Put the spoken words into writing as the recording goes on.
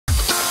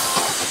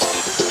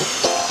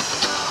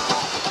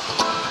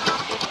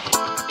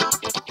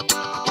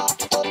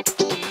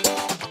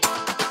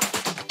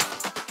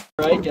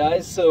Alright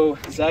guys, so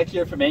Zach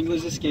here from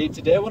Anglers Escape.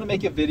 Today I want to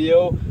make a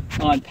video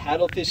on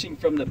paddle fishing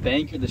from the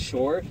bank or the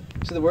shore.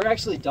 So that we're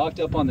actually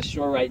docked up on the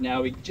shore right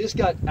now. We just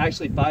got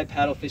actually 5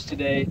 paddlefish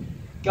today.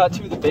 Got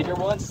 2 of the bigger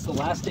ones. It's the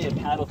last day of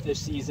paddlefish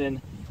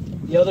season.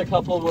 The other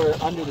couple were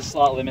under the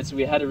slot limit, so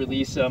we had to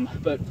release them.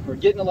 But we're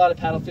getting a lot of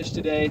paddlefish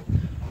today.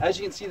 As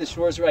you can see, the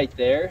shore's right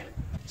there.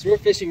 So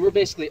we're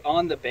basically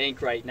on the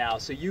bank right now.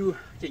 So you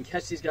can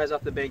catch these guys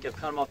off the bank. I've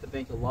caught them off the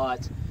bank a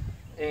lot.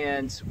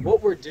 And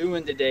what we're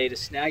doing today to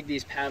snag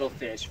these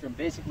paddlefish from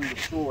basically the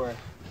shore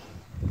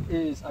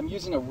is I'm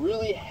using a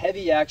really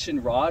heavy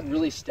action rod,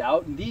 really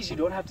stout. And these you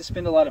don't have to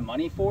spend a lot of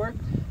money for.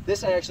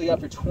 This I actually got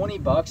for 20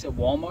 bucks at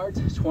Walmart,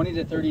 $20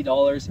 to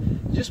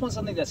 $30. You just want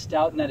something that's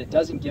stout and that it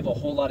doesn't give a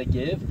whole lot of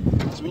give.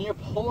 So when you're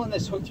pulling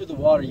this hook through the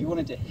water, you want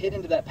it to hit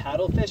into that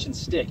paddlefish and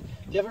stick.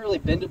 If you have a really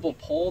bendable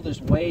pole,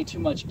 there's way too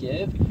much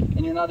give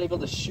and you're not able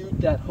to shoot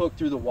that hook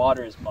through the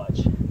water as much.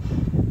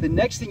 The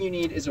next thing you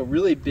need is a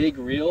really big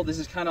reel. This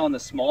is kind of on the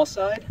small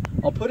side.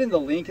 I'll put in the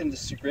link in the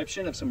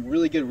description of some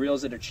really good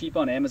reels that are cheap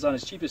on Amazon,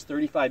 as cheap as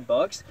 35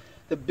 bucks.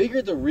 The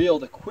bigger the reel,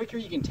 the quicker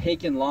you can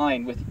take in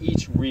line with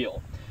each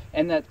reel.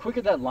 And the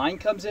quicker that line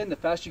comes in, the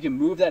faster you can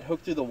move that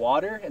hook through the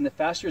water, and the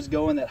faster it's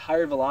going, that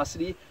higher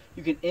velocity,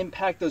 you can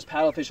impact those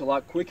paddlefish a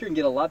lot quicker and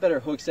get a lot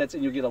better hook sets,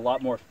 and you'll get a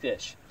lot more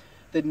fish.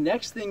 The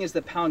next thing is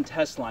the pound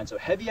test line. So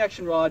heavy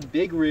action rod,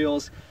 big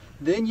reels.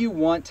 Then you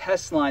want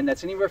test line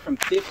that's anywhere from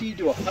 50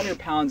 to 100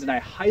 pounds, and I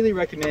highly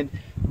recommend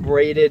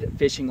braided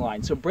fishing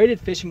line. So braided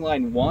fishing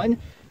line, one,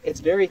 it's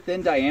very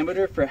thin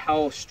diameter for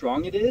how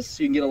strong it is,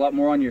 so you can get a lot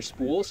more on your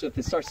spool. So if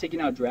it starts taking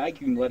out drag,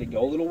 you can let it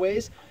go a little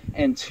ways.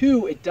 And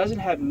two, it doesn't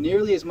have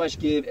nearly as much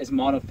give as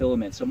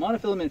monofilament. So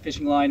monofilament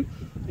fishing line,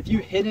 if you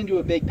hit into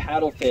a big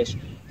paddlefish,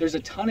 there's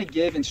a ton of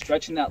give in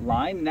stretching that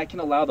line, and that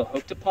can allow the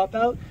hook to pop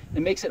out.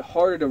 It makes it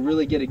harder to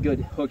really get a good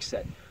hook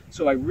set.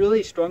 So I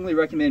really strongly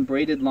recommend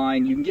braided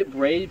line. You can get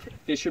Brave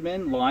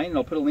Fisherman line, and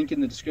I'll put a link in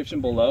the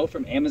description below,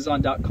 from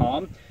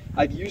Amazon.com.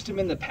 I've used them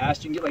in the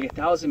past. You can get like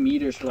 1,000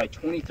 meters for like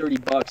 20, 30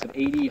 bucks of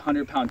 80,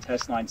 100 pound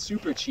test line,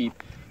 super cheap.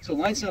 So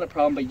line's not a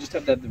problem, but you just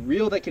have to have the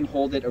reel that can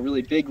hold it, a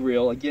really big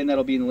reel. Again,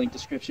 that'll be in the link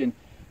description.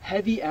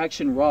 Heavy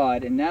action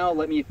rod, and now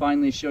let me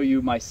finally show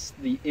you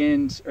the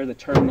end or the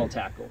terminal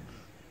tackle.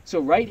 So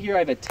right here I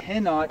have a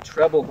 10-aught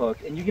treble hook,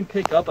 and you can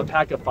pick up a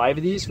pack of 5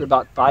 of these for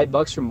about 5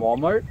 bucks from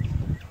Walmart.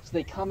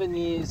 They come in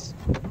these.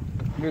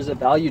 Here's a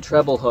value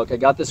treble hook. I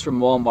got this from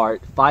Walmart.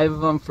 5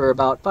 of them for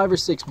about 5 or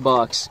 6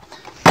 bucks.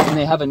 And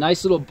they have a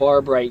nice little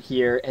barb right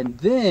here. And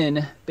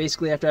then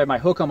basically after I have my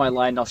hook on my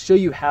line, I'll show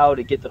you how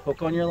to get the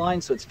hook on your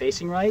line so it's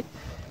facing right.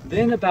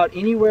 Then about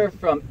anywhere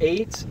from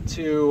 8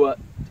 to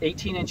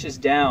 18 inches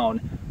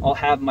down, I'll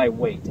have my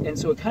weight. And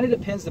so it kind of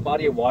depends the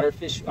body of water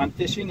I'm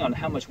fishing on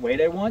how much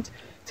weight I want.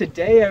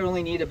 Today I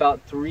only need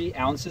about 3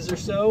 ounces or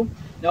so.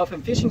 Now if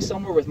I'm fishing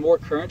somewhere with more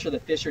current or the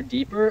fish are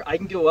deeper, I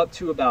can go up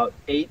to about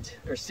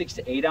 6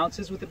 to 8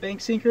 ounces with a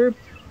bank sinker.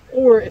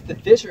 Or if the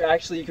fish are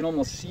actually, you can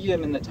almost see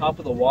them in the top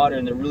of the water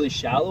and they're really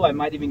shallow, I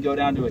might even go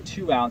down to a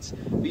 2 ounce.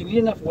 But you need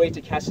enough weight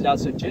to cast it out.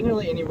 So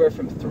generally anywhere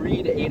from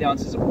 3 to 8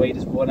 ounces of weight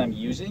is what I'm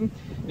using.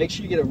 Make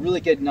sure you get a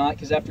really good knot,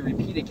 because after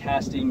repeated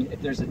casting,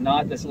 if there's a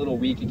knot that's a little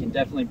weak, it can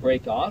definitely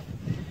break off.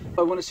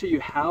 I want to show you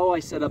how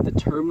I set up the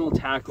terminal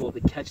tackle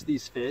to catch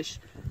these fish.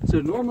 So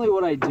normally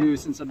what I do,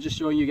 since I'm just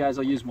showing you guys,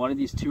 I'll use one of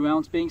these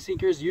 2-ounce bank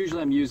sinkers.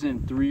 Usually I'm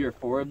using 3 or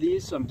 4 of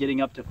these, so I'm getting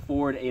up to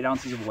 4 to 8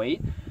 ounces of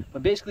weight.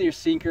 But basically your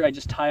sinker, I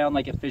just tie on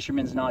like a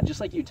fisherman's knot, just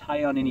like you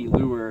tie on any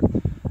lure.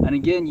 And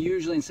again,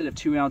 usually instead of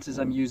 2 ounces,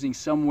 I'm using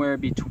somewhere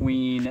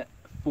between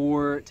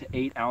 4 to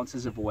 8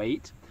 ounces of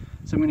weight.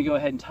 So I'm going to go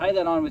ahead and tie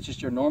that on with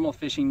just your normal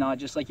fishing knot,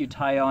 just like you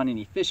tie on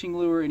any fishing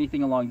lure,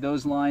 anything along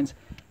those lines.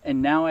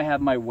 And now I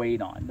have my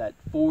weight on, that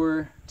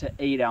 4 to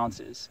 8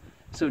 ounces.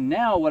 So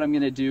now what I'm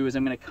going to do is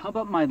I'm going to come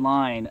up my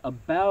line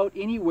about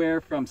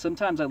anywhere from,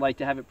 sometimes I like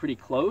to have it pretty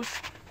close.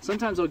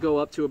 Sometimes I'll go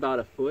up to about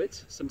a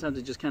foot. Sometimes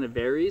it just kind of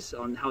varies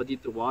on how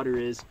deep the water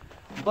is.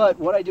 But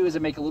what I do is I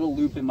make a little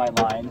loop in my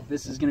line.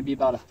 This is going to be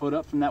about a foot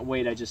up from that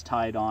weight I just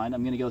tied on.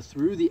 I'm going to go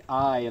through the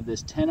eye of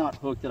this 10-aught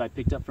hook that I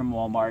picked up from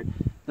Walmart.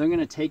 Then I'm going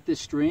to take this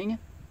string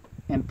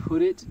and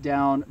put it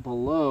down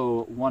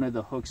below one of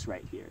the hooks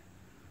right here.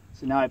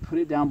 So now I put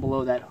it down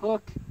below that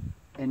hook,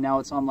 and now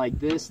it's on like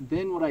this.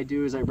 Then what I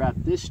do is I wrap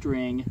this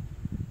string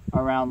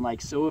around like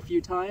so a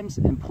few times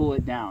and pull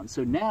it down.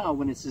 So now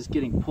when it's just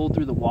getting pulled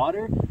through the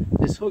water,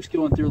 this hook's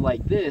going through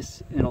like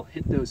this and it'll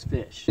hit those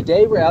fish.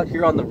 Today we're out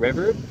here on the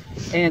river,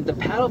 and the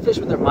paddlefish,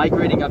 when they're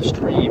migrating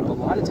upstream, a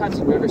lot of times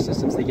in river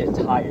systems they get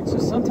tired. So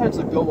sometimes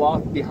they'll go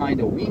off behind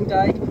a weed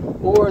dike,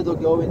 or they'll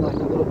go in like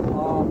a little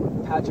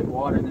palm patch of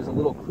water, and there's a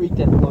little creek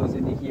that flows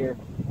into here.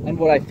 And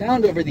what I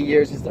found over the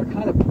years is they're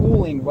kind of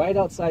pooling right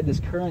outside this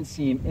current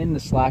seam in the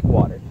slack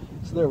water.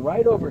 So they're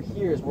right over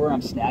here is where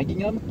I'm snagging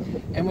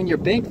them. And when you're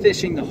bank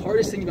fishing, the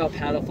hardest thing about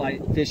paddle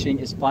fishing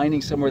is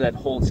finding somewhere that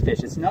holds fish.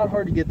 It's not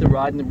hard to get the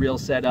rod and the reel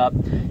set up.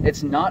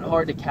 It's not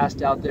hard to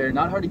cast out there,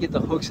 not hard to get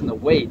the hooks and the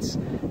weights.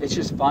 It's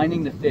just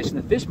finding the fish. And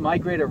the fish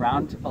migrate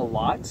around a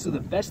lot. So the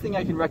best thing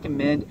I can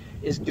recommend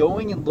is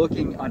going and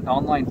looking on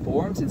online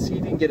forums and see if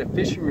you can get a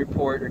fishing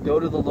report, or go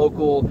to the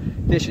local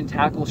fish and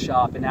tackle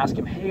shop and ask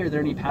them, hey, are there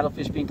any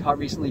paddlefish being caught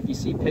recently? If you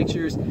see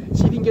pictures, see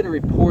if you can get a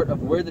report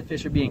of where the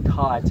fish are being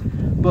caught.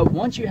 But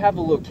once you have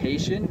a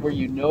location where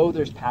you know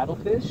there's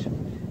paddlefish,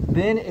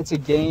 then it's a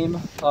game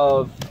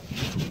of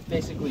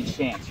basically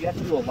chance. You have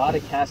to do a lot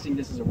of casting.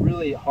 This is a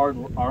really hard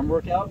arm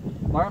workout.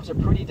 My arms are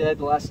pretty dead.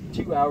 The last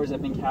 2 hours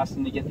I've been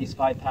casting to get these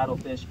 5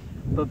 paddlefish.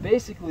 But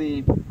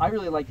basically, I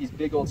really like these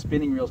big old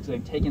spinning reels because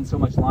they've taken so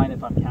much line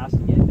if I'm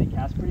casting it. They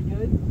cast pretty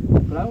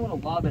good. But I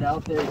want to lob it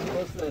out there as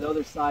close to that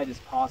other side as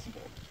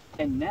possible.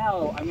 And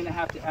now I'm going to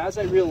have to, as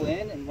I reel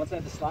in, and once I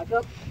have the slack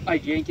up, I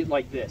yank it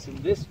like this. And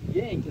this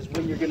yank is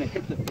when you're going to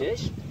hit the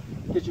fish,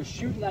 because you're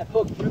shooting that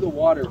hook through the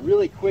water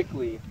really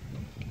quickly.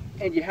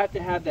 And you have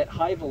to have that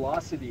high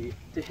velocity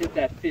to hit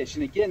that fish.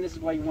 And again, this is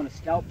why you want a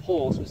scout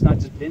pull, so it's not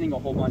just bending a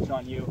whole bunch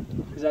on you,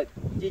 because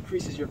that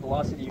decreases your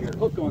velocity of your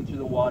hook going through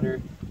the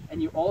water.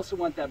 And you also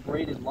want that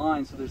braided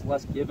line so there's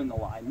less give in the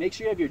line. Make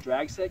sure you have your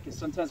drag set, because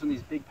sometimes when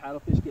these big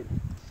paddlefish get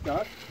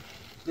stuck,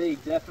 they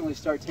definitely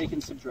start taking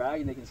some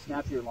drag and they can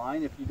snap your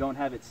line if you don't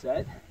have it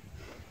set.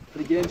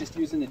 But again, just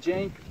using the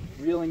jank,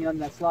 reeling on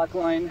that slack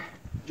line,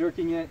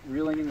 jerking it,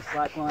 reeling in the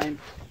slack line,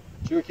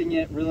 jerking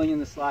it, reeling in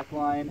the slack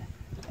line.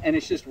 And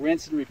it's just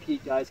rinse and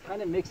repeat, guys.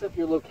 Kind of mix up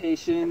your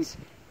locations.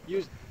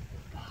 Use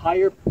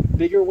higher,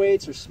 bigger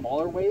weights or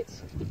smaller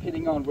weights,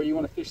 depending on where you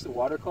want to fish the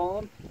water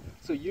column.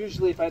 So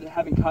usually if I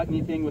haven't caught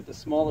anything with a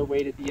smaller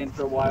weight at the end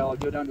for a while, I'll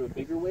go down to a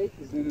bigger weight,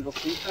 because then it'll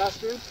sleep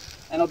faster,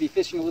 and I'll be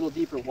fishing a little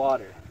deeper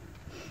water.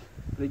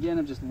 But again,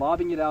 I'm just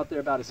lobbing it out there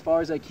about as far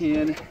as I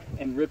can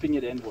and ripping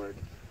it inward.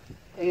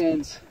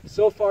 And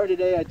so far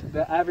today, I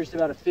averaged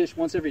about a fish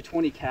once every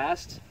 20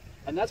 casts.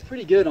 And that's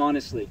pretty good,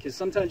 honestly, because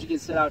sometimes you can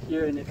sit out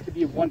here and it could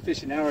be 1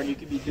 fish an hour and you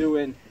could be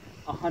doing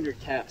 100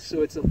 casts.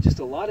 So it's just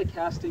a lot of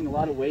casting, a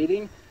lot of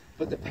waiting,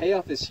 but the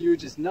payoff is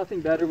huge. It's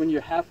nothing better when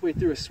you're halfway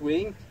through a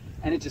swing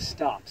and it just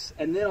stops.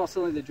 And then all of a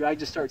sudden the drag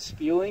just starts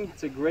feeling.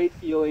 It's a great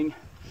feeling.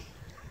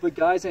 But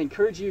guys, I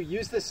encourage you,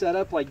 use this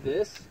setup like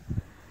this.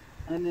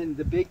 And then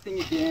the big thing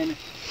again,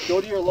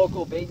 go to your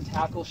local bait and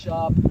tackle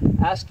shop,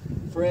 ask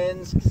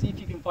friends, see if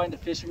you can find a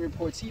fishing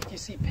report, see if you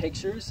see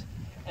pictures,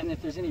 and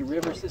if there's any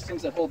river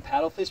systems that hold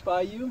paddlefish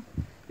by you.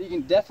 You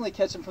can definitely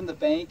catch them from the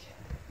bank.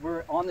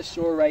 We're on the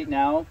shore right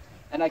now,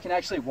 and I can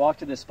actually walk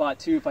to this spot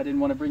too if I didn't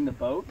want to bring the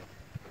boat.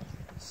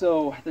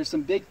 So there's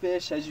some big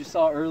fish, as you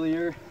saw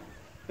earlier.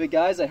 But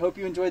guys, I hope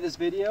you enjoyed this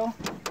video,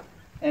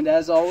 and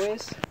as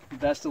always,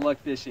 best of luck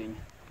fishing.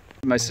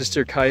 My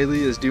sister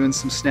Kylie is doing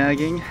some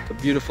snagging. A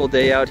beautiful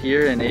day out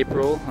here in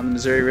April on the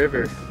Missouri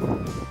River.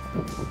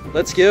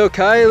 Let's go,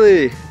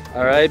 Kylie!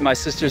 All right, my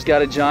sister's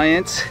got a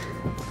giant.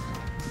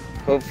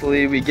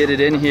 Hopefully we get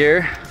it in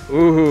here.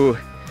 Ooh,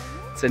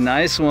 it's a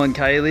nice one,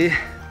 Kylie.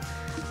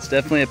 It's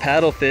definitely a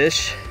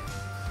paddlefish.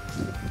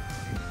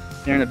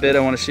 Here in a bit, I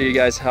want to show you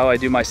guys how I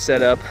do my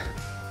setup.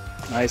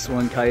 Nice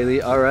one,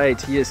 Kylie. All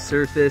right, he is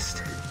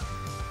surfaced.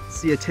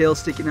 See a tail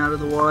sticking out of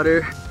the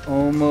water.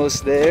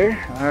 Almost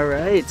there. All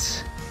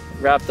right,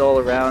 wrapped all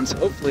around, so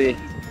hopefully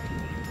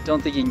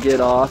don't think he can get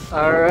off.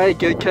 All right,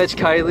 good catch,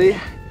 Kylie.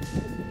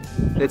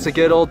 It's a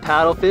good old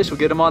paddlefish. We'll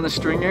get him on the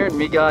stringer, and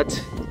we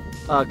got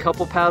a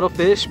couple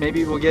paddlefish.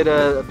 Maybe we'll get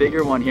a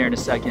bigger one here in a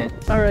second.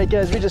 All right,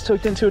 guys, we just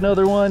hooked into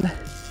another one.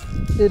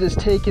 It is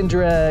taking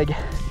drag.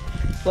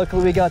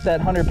 Luckily, we got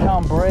that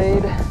 100-pound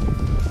braid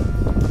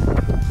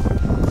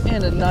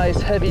and a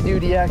nice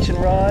heavy-duty action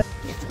rod.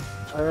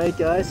 All right,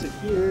 guys, so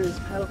here is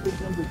paddlefish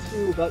number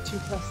 2, about 2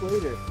 casts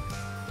later.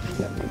 I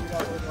think I figured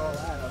out where they're all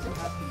at. I was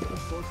casting too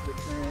close to the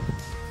current,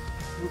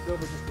 moved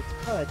over just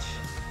a touch,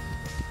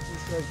 and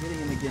started getting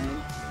him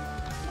again.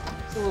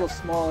 It's a little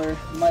smaller.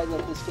 You might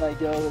let this guy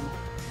go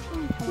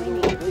and get a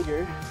little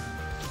bigger.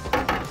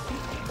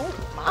 Oh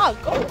my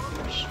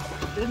gosh.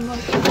 Didn't like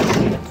it.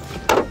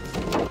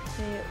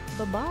 Say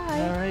bye-bye.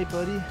 All right,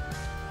 buddy.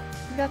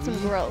 You got some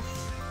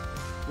growth.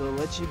 We'll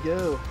let you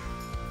go.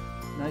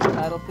 Nice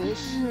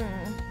paddlefish.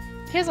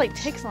 He has like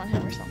ticks on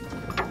him or something.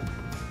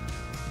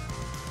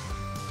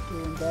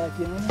 Going back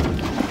in.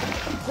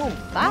 Oh,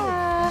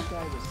 bye. That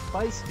guy was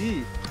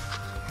feisty.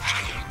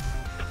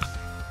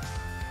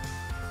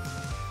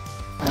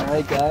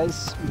 Alright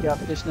guys, we got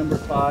fish number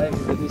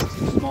 5, or at least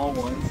 2 small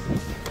ones.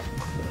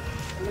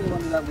 I really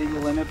wanted that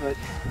legal limit, but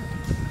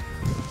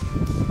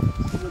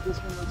see what this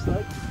one looks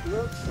like.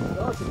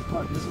 Oh, it's a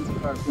carp. This one's a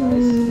carp,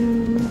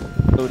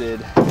 guys.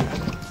 Loaded.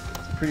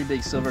 It's a pretty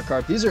big silver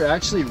carp. These are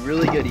actually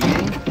really good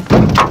eating,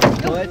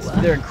 but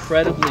they're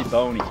incredibly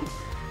bony.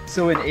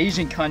 So in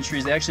Asian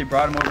countries, they actually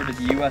brought them over to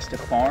the US to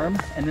farm,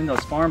 and then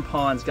those farm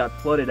ponds got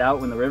flooded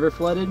out when the river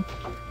flooded,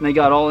 and they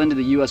got all into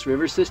the US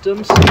river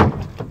systems.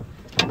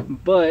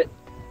 But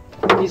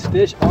These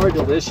fish are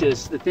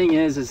delicious. The thing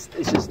is it's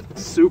just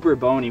super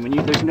bony.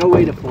 There's no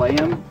way to flay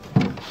them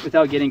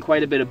without getting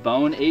quite a bit of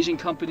bone. Asian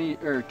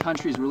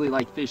countries really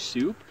like fish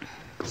soup.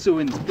 So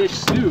in fish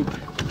soup,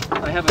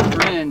 I have a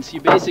friend,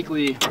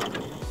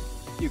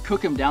 you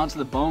cook them down to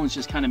the bones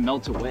just kind of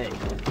melt away.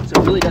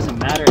 So it really doesn't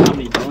matter how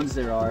many bones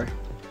there are.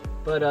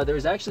 But there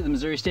was actually the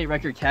Missouri State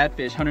record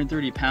catfish,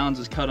 130 pounds,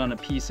 was cut on a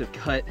piece of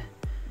cut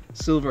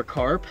silver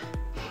carp.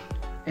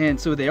 And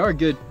so they are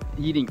good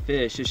eating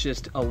fish. It's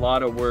just a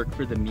lot of work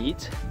for the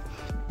meat.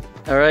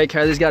 All right,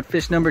 Kylie's got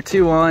fish number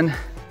 2 on.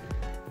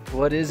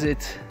 What is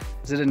it?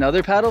 Is it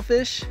another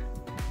paddlefish?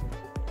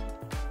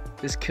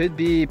 This could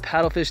be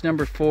paddlefish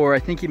number 4. I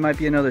think he might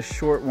be another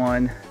short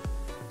one.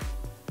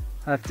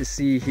 I'll have to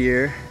see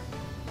here.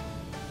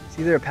 It's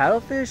either a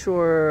paddlefish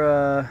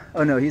or,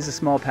 oh no, he's a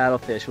small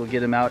paddlefish. We'll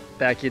get him out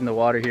back in the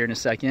water here in a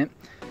second.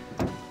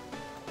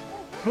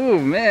 Oh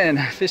man,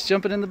 fish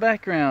jumping in the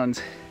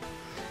background.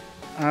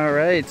 All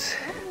right.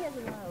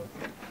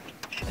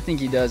 I think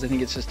he does. I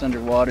think it's just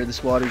underwater.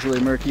 This water's really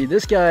murky.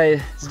 This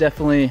guy is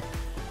definitely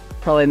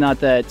probably not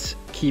that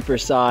keeper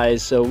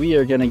size, so we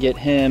are gonna get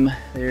him.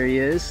 There he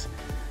is.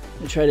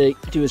 And try to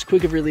do as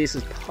quick of a release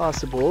as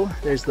possible.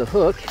 There's the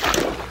hook.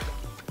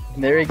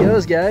 And there he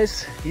goes,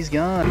 guys. He's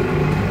gone.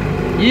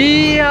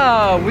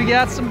 Yeah, we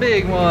got some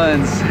big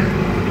ones.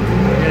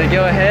 We're gonna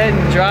go ahead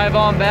and drive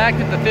on back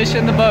with the fish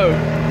in the boat.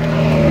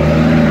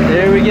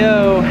 There we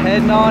go,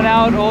 heading on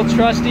out, old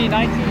trusty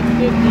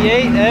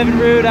 1958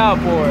 Evinrude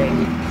outboard.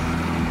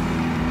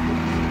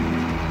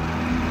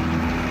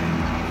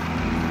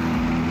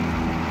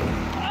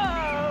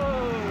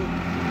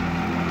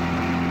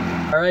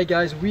 Alright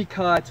guys, we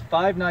caught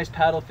 5 nice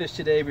paddlefish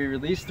today. We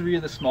released 3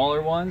 of the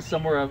smaller ones.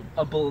 Some were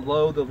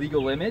below the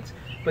legal limit.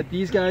 But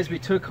these guys we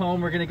took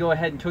home. We're going to go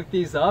ahead and cook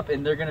these up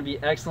and they're going to be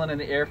excellent in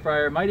the air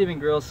fryer. Might even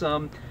grill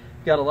some.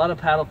 Got a lot of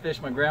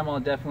paddlefish. My grandma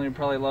definitely would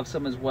probably love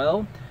some as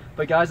well.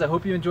 But guys, I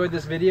hope you enjoyed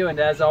this video, and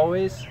as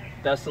always,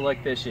 best of luck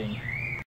fishing.